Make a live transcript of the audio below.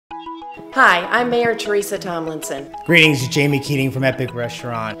Hi, I'm Mayor Teresa Tomlinson. Greetings, it's Jamie Keating from Epic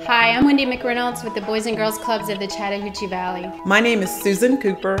Restaurant. Hi, I'm Wendy McReynolds with the Boys and Girls Clubs of the Chattahoochee Valley. My name is Susan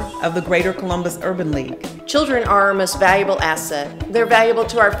Cooper of the Greater Columbus Urban League. Children are our most valuable asset. They're valuable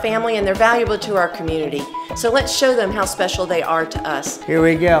to our family and they're valuable to our community. So let's show them how special they are to us. Here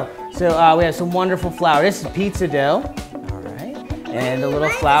we go. So we have some wonderful flour. This is pizza dough. All right. And a little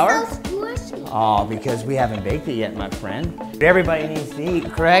flour. Oh, because we haven't baked it yet, my friend. Everybody needs to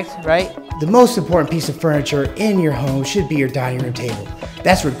eat, correct? Right? The most important piece of furniture in your home should be your dining room table.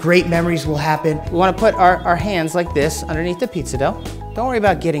 That's where great memories will happen. We want to put our hands like this underneath the pizza dough. Don't worry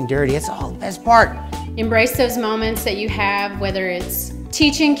about getting dirty. It's all the best part. Embrace those moments that you have, whether it's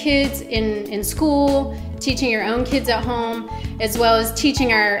teaching kids in school, teaching your own kids at home, as well as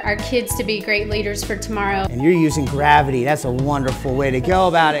teaching our kids to be great leaders for tomorrow. And you're using gravity. That's a wonderful way to go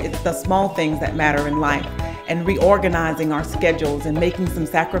about it. It's the small things that matter in life, and reorganizing our schedules and making some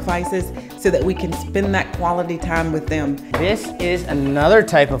sacrifices so that we can spend that quality time with them. This is another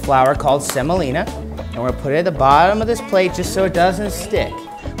type of flour called semolina, and we're gonna put it at the bottom of this plate just so it doesn't stick.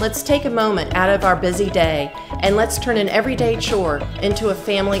 Let's take a moment out of our busy day and let's turn an everyday chore into a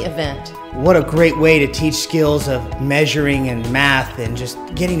family event. What a great way to teach skills of measuring and math and just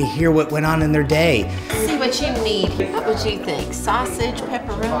getting to hear what went on in their day. See what you need. What would you think? Sausage,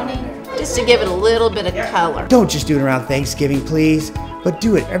 pepperoni? Just to give it a little bit of color. Don't just do it around Thanksgiving, please, but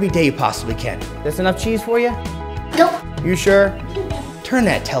do it every day you possibly can. That's enough cheese for you? Nope. You sure? Turn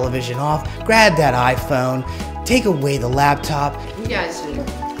that television off, grab that iPhone, take away the laptop. You guys did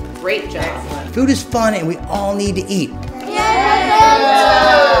a great job. Food is fun and we all need to eat.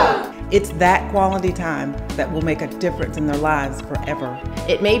 It's that quality time that will make a difference in their lives forever.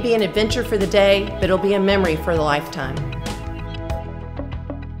 It may be an adventure for the day, but it'll be a memory for the lifetime.